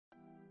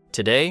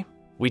Today,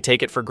 we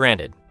take it for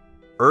granted.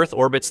 Earth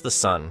orbits the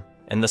Sun,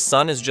 and the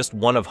Sun is just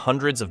one of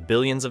hundreds of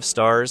billions of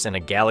stars in a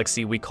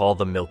galaxy we call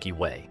the Milky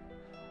Way.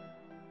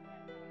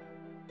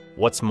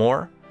 What's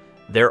more,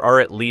 there are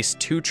at least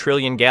 2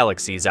 trillion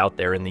galaxies out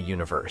there in the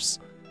universe.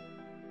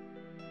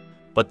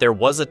 But there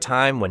was a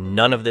time when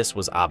none of this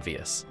was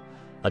obvious,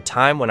 a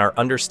time when our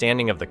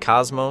understanding of the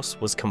cosmos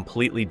was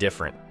completely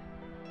different.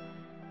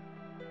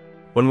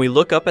 When we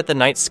look up at the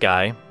night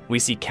sky, we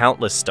see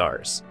countless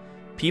stars.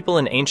 People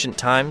in ancient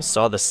times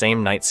saw the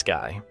same night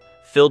sky,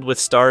 filled with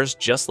stars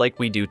just like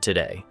we do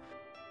today.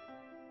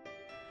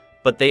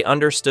 But they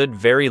understood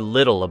very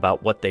little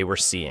about what they were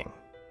seeing.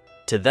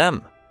 To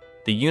them,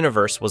 the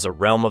universe was a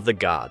realm of the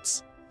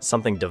gods,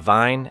 something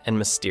divine and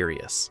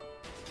mysterious.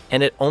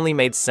 And it only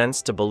made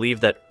sense to believe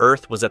that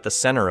Earth was at the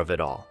center of it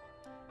all.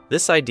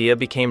 This idea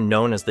became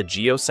known as the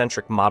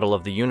geocentric model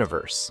of the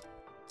universe.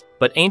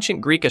 But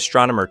ancient Greek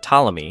astronomer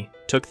Ptolemy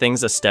took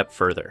things a step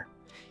further.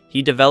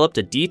 He developed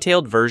a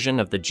detailed version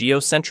of the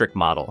geocentric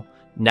model,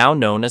 now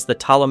known as the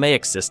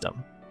Ptolemaic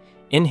system.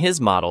 In his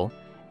model,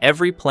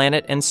 every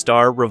planet and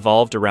star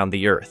revolved around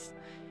the Earth,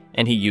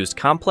 and he used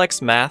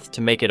complex math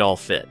to make it all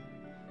fit.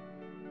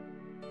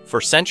 For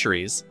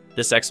centuries,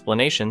 this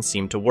explanation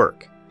seemed to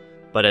work.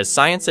 But as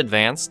science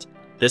advanced,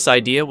 this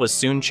idea was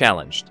soon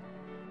challenged.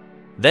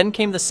 Then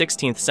came the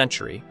 16th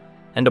century,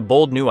 and a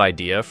bold new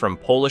idea from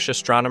Polish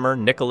astronomer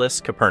Nicholas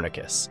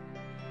Copernicus.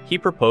 He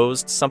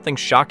proposed something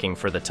shocking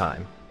for the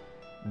time.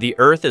 The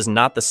Earth is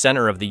not the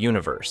center of the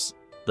universe,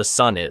 the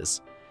Sun is,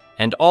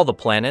 and all the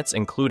planets,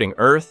 including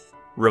Earth,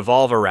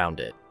 revolve around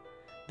it.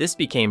 This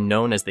became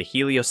known as the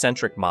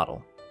heliocentric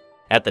model.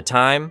 At the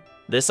time,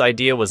 this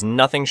idea was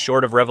nothing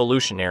short of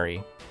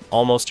revolutionary,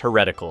 almost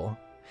heretical.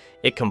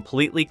 It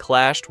completely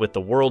clashed with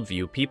the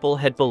worldview people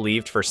had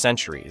believed for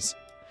centuries.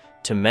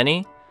 To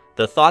many,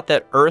 the thought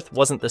that Earth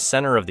wasn't the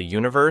center of the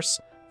universe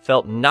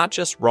felt not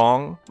just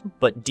wrong,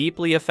 but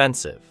deeply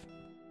offensive.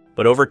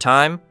 But over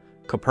time,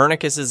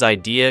 Copernicus's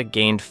idea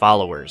gained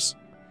followers.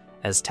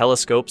 As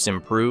telescopes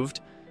improved,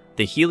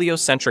 the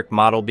heliocentric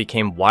model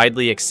became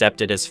widely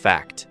accepted as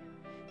fact.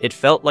 It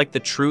felt like the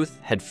truth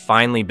had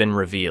finally been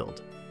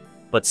revealed.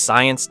 But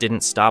science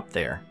didn't stop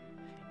there.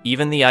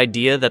 Even the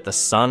idea that the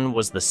Sun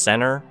was the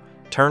center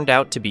turned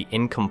out to be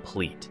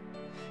incomplete,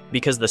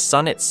 because the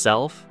Sun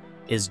itself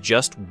is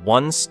just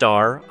one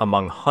star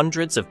among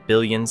hundreds of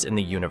billions in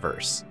the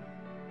universe.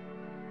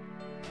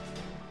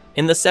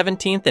 In the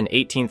 17th and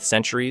 18th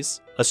centuries,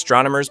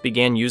 astronomers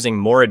began using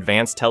more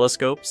advanced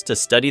telescopes to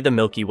study the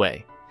Milky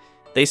Way.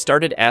 They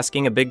started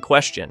asking a big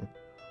question: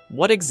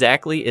 what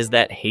exactly is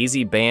that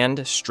hazy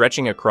band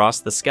stretching across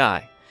the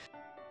sky?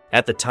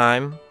 At the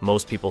time,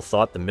 most people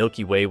thought the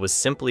Milky Way was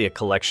simply a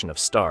collection of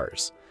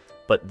stars.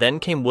 But then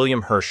came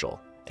William Herschel,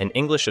 an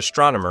English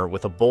astronomer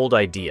with a bold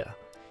idea.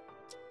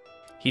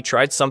 He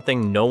tried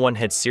something no one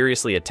had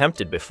seriously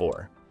attempted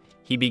before.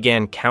 He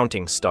began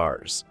counting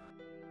stars.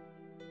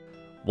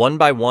 One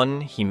by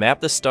one, he mapped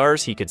the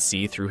stars he could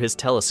see through his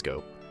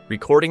telescope,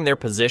 recording their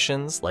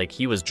positions like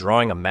he was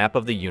drawing a map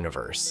of the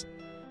universe.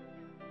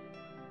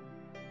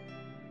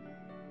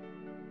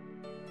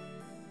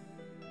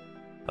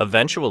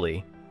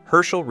 Eventually,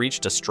 Herschel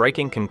reached a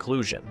striking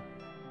conclusion.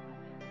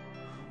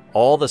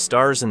 All the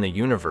stars in the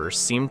universe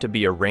seemed to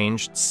be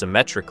arranged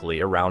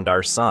symmetrically around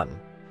our Sun.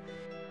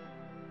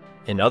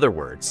 In other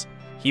words,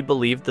 he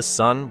believed the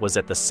Sun was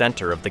at the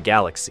center of the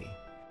galaxy.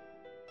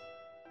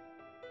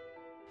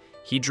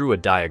 He drew a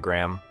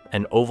diagram,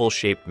 an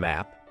oval-shaped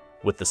map,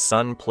 with the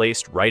Sun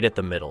placed right at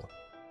the middle.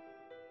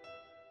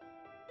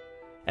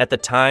 At the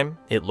time,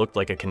 it looked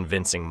like a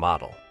convincing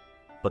model,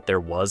 but there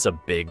was a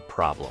big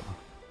problem.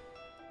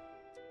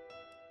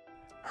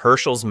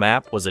 Herschel's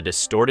map was a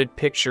distorted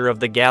picture of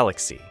the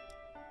galaxy.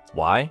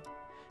 Why?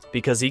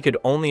 Because he could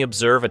only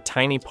observe a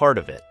tiny part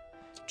of it,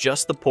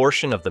 just the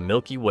portion of the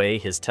Milky Way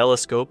his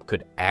telescope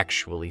could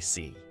actually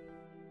see.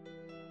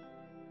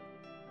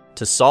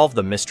 To solve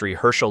the mystery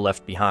Herschel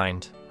left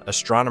behind,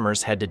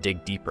 astronomers had to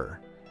dig deeper.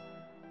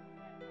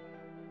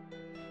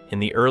 In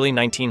the early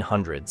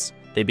 1900s,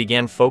 they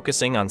began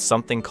focusing on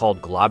something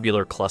called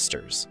globular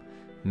clusters,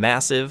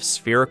 massive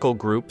spherical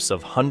groups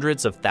of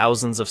hundreds of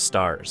thousands of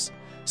stars,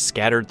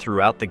 scattered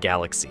throughout the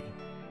galaxy.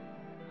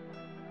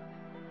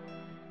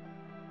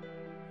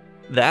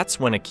 That's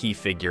when a key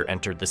figure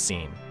entered the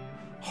scene: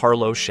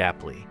 Harlow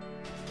Shapley.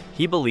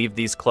 He believed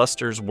these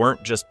clusters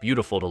weren't just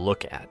beautiful to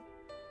look at.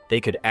 They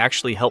could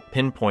actually help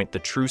pinpoint the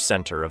true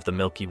center of the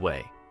Milky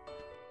Way.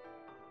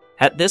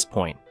 At this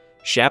point,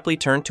 Shapley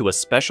turned to a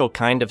special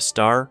kind of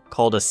star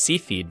called a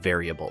Cepheid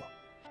variable.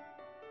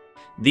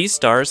 These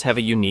stars have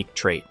a unique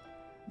trait.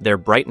 Their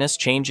brightness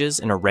changes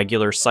in a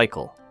regular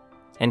cycle.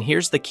 And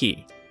here's the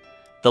key: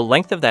 the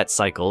length of that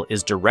cycle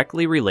is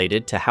directly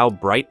related to how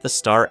bright the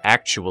star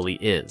actually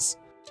is.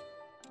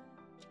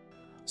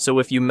 So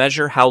if you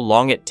measure how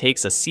long it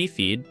takes a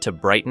Cepheid to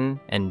brighten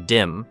and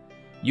dim,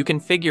 you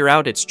can figure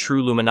out its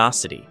true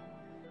luminosity.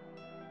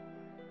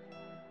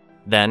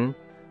 Then,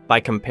 by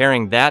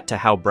comparing that to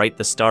how bright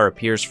the star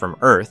appears from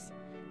Earth,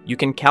 you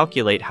can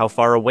calculate how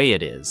far away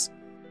it is.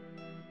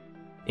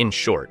 In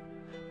short,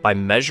 by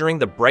measuring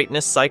the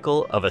brightness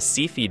cycle of a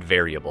Cepheid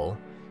variable,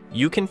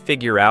 you can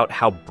figure out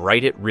how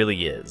bright it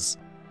really is.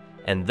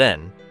 And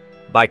then,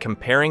 by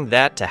comparing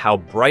that to how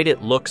bright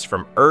it looks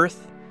from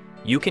Earth,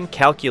 you can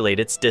calculate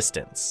its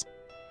distance.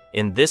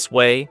 In this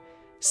way,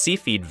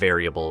 Cepheid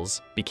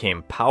variables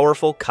became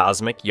powerful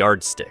cosmic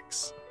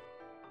yardsticks.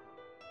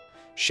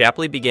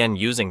 Shapley began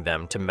using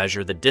them to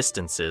measure the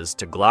distances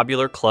to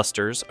globular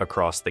clusters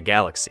across the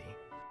galaxy.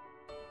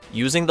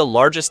 Using the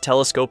largest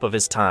telescope of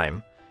his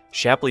time,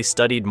 Shapley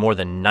studied more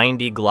than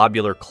 90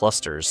 globular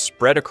clusters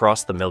spread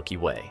across the Milky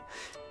Way,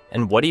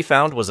 and what he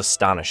found was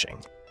astonishing.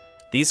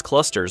 These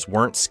clusters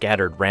weren't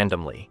scattered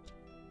randomly.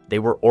 They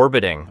were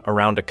orbiting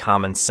around a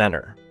common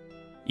center.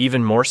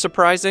 Even more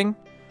surprising,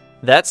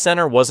 that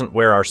center wasn't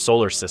where our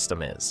solar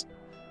system is.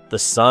 The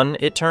Sun,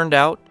 it turned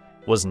out,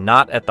 was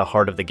not at the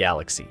heart of the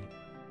galaxy.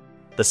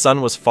 The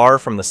Sun was far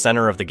from the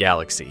center of the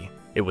galaxy.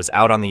 It was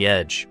out on the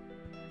edge.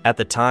 At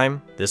the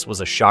time, this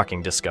was a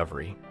shocking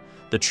discovery.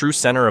 The true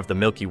center of the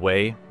Milky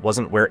Way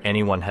wasn't where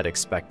anyone had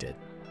expected.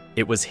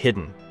 It was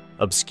hidden,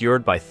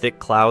 obscured by thick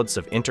clouds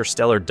of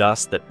interstellar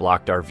dust that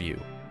blocked our view.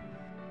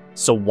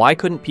 So why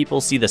couldn't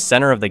people see the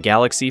center of the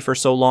galaxy for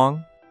so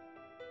long?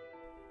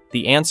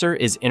 The answer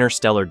is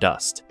interstellar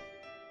dust.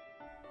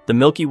 The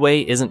Milky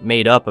Way isn't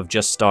made up of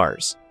just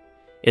stars.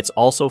 It's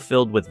also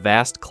filled with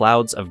vast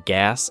clouds of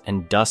gas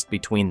and dust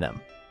between them.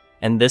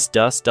 And this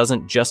dust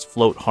doesn't just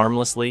float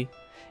harmlessly,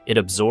 it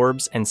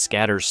absorbs and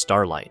scatters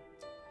starlight.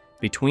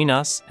 Between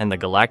us and the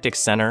galactic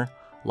center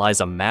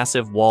lies a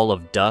massive wall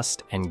of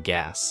dust and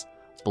gas,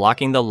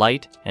 blocking the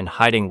light and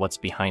hiding what's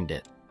behind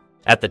it.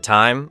 At the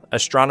time,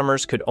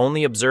 astronomers could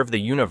only observe the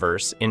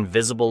universe in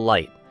visible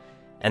light,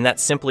 and that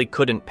simply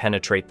couldn't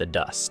penetrate the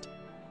dust.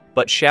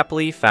 But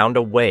Shapley found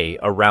a way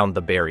around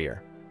the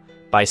barrier.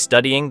 By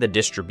studying the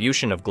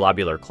distribution of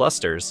globular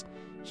clusters,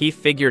 he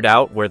figured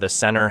out where the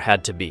center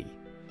had to be.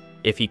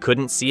 If he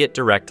couldn't see it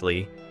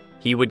directly,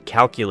 he would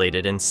calculate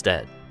it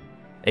instead.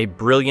 A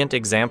brilliant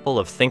example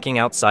of thinking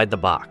outside the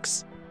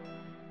box.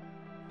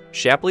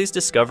 Shapley's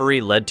discovery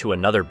led to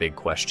another big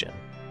question.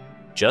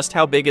 Just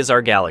how big is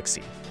our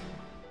galaxy?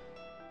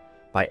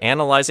 By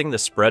analyzing the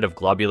spread of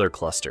globular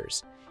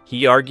clusters,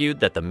 he argued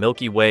that the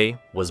Milky Way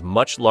was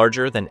much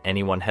larger than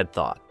anyone had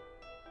thought.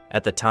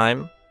 At the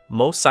time,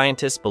 most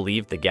scientists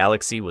believed the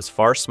galaxy was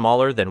far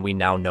smaller than we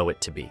now know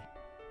it to be.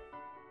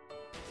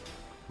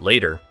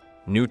 Later,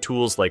 new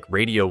tools like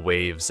radio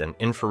waves and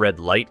infrared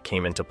light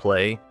came into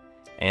play,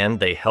 and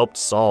they helped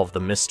solve the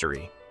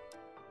mystery.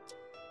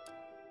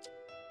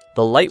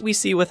 The light we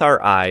see with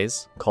our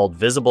eyes, called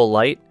visible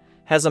light,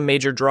 has a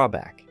major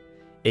drawback.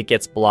 It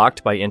gets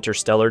blocked by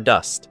interstellar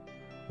dust.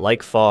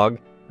 Like fog,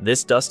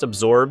 this dust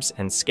absorbs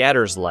and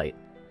scatters light,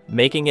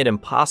 making it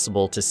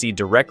impossible to see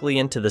directly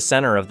into the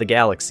center of the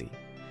galaxy.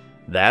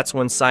 That's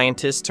when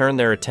scientists turn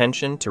their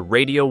attention to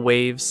radio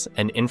waves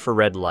and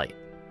infrared light.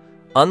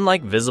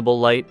 Unlike visible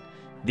light,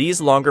 these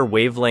longer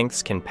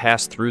wavelengths can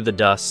pass through the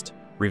dust,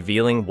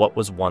 revealing what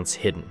was once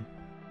hidden.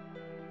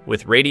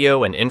 With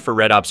radio and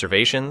infrared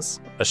observations,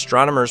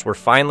 astronomers were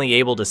finally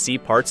able to see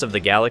parts of the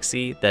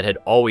galaxy that had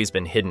always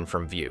been hidden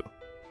from view.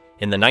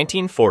 In the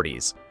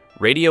 1940s,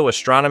 radio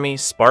astronomy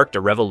sparked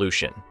a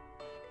revolution,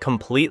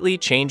 completely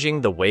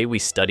changing the way we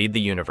studied the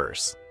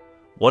universe.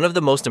 One of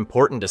the most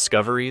important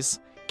discoveries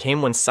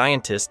came when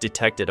scientists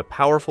detected a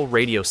powerful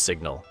radio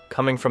signal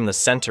coming from the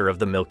center of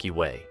the Milky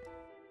Way.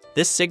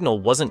 This signal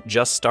wasn't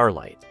just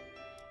starlight.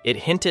 It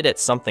hinted at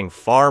something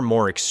far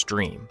more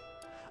extreme,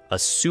 a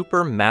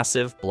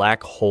supermassive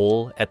black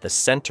hole at the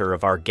center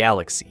of our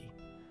galaxy.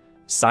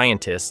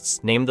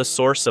 Scientists named the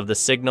source of the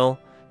signal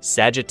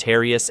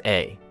Sagittarius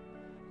A.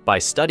 By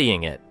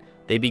studying it,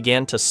 they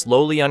began to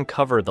slowly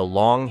uncover the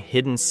long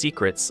hidden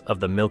secrets of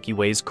the Milky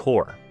Way's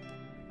core.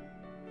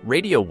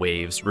 Radio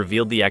waves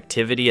revealed the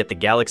activity at the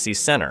galaxy's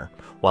center,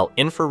 while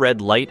infrared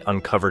light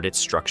uncovered its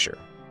structure.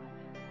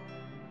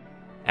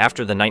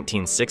 After the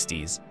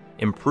 1960s,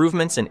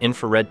 improvements in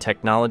infrared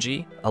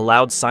technology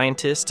allowed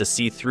scientists to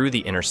see through the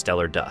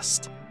interstellar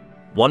dust.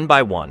 One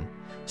by one,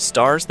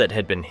 stars that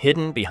had been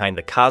hidden behind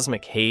the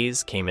cosmic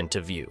haze came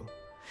into view.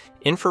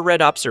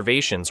 Infrared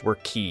observations were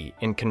key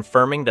in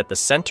confirming that the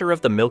center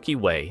of the Milky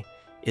Way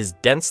is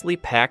densely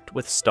packed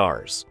with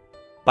stars.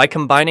 By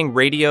combining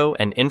radio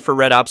and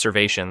infrared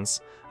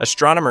observations,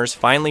 astronomers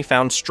finally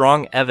found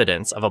strong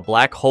evidence of a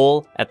black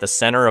hole at the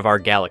center of our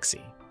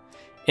galaxy.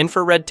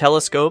 Infrared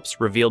telescopes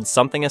revealed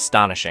something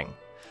astonishing.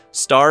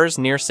 Stars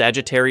near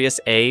Sagittarius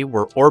A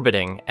were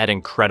orbiting at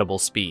incredible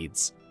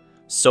speeds.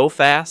 So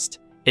fast,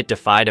 it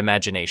defied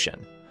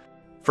imagination.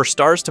 For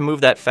stars to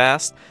move that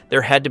fast,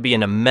 there had to be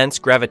an immense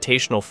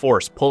gravitational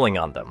force pulling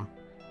on them.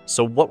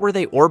 So what were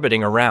they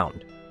orbiting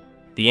around?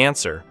 The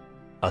answer: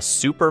 a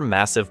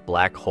supermassive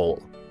black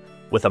hole,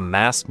 with a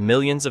mass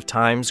millions of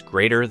times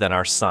greater than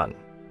our Sun.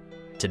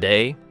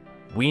 Today,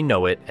 we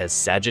know it as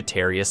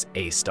Sagittarius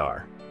A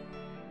star.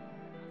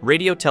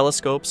 Radio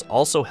telescopes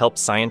also help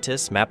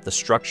scientists map the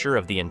structure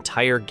of the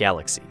entire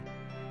galaxy.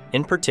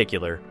 In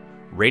particular,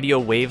 radio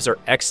waves are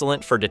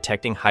excellent for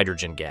detecting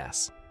hydrogen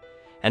gas.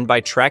 And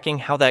by tracking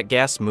how that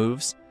gas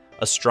moves,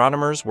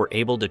 astronomers were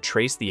able to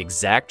trace the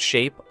exact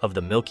shape of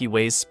the Milky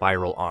Way's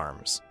spiral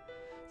arms.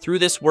 Through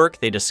this work,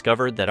 they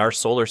discovered that our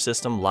solar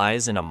system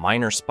lies in a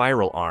minor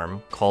spiral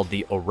arm called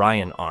the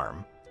Orion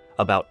Arm,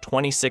 about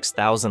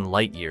 26,000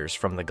 light-years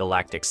from the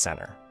galactic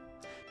center.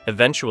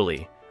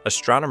 Eventually,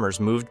 astronomers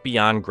moved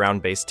beyond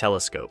ground-based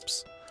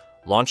telescopes,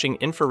 launching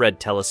infrared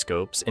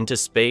telescopes into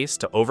space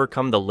to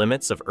overcome the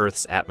limits of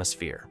Earth's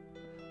atmosphere.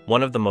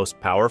 One of the most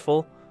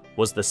powerful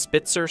was the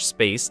Spitzer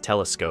Space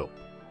Telescope.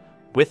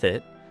 With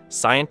it,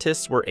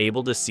 scientists were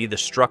able to see the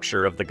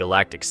structure of the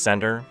galactic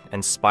center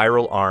and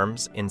spiral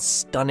arms in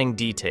stunning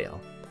detail.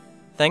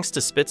 Thanks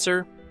to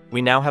Spitzer,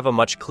 we now have a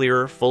much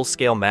clearer,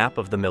 full-scale map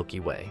of the Milky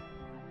Way.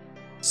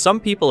 Some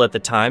people at the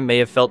time may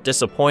have felt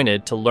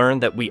disappointed to learn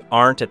that we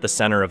aren't at the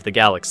center of the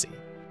galaxy.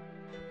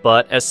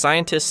 But as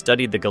scientists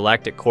studied the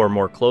galactic core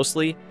more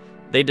closely,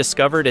 they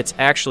discovered it's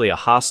actually a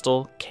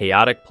hostile,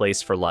 chaotic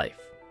place for life.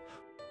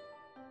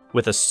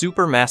 With a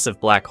supermassive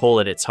black hole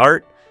at its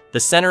heart, the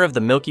center of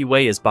the Milky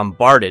Way is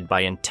bombarded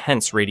by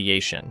intense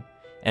radiation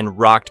and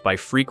rocked by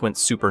frequent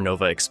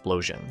supernova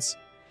explosions.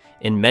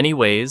 In many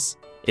ways,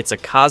 it's a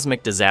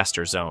cosmic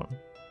disaster zone.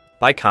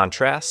 By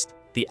contrast,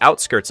 the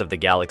outskirts of the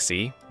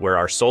galaxy, where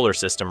our solar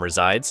system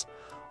resides,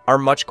 are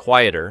much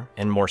quieter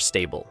and more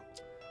stable.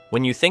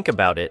 When you think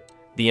about it,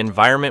 the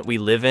environment we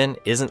live in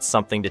isn't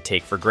something to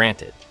take for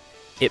granted.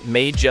 It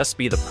may just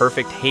be the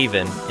perfect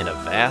haven in a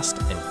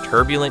vast and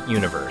turbulent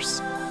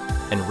universe.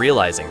 And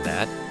realizing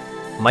that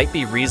might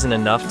be reason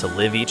enough to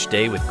live each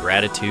day with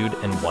gratitude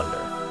and wonder.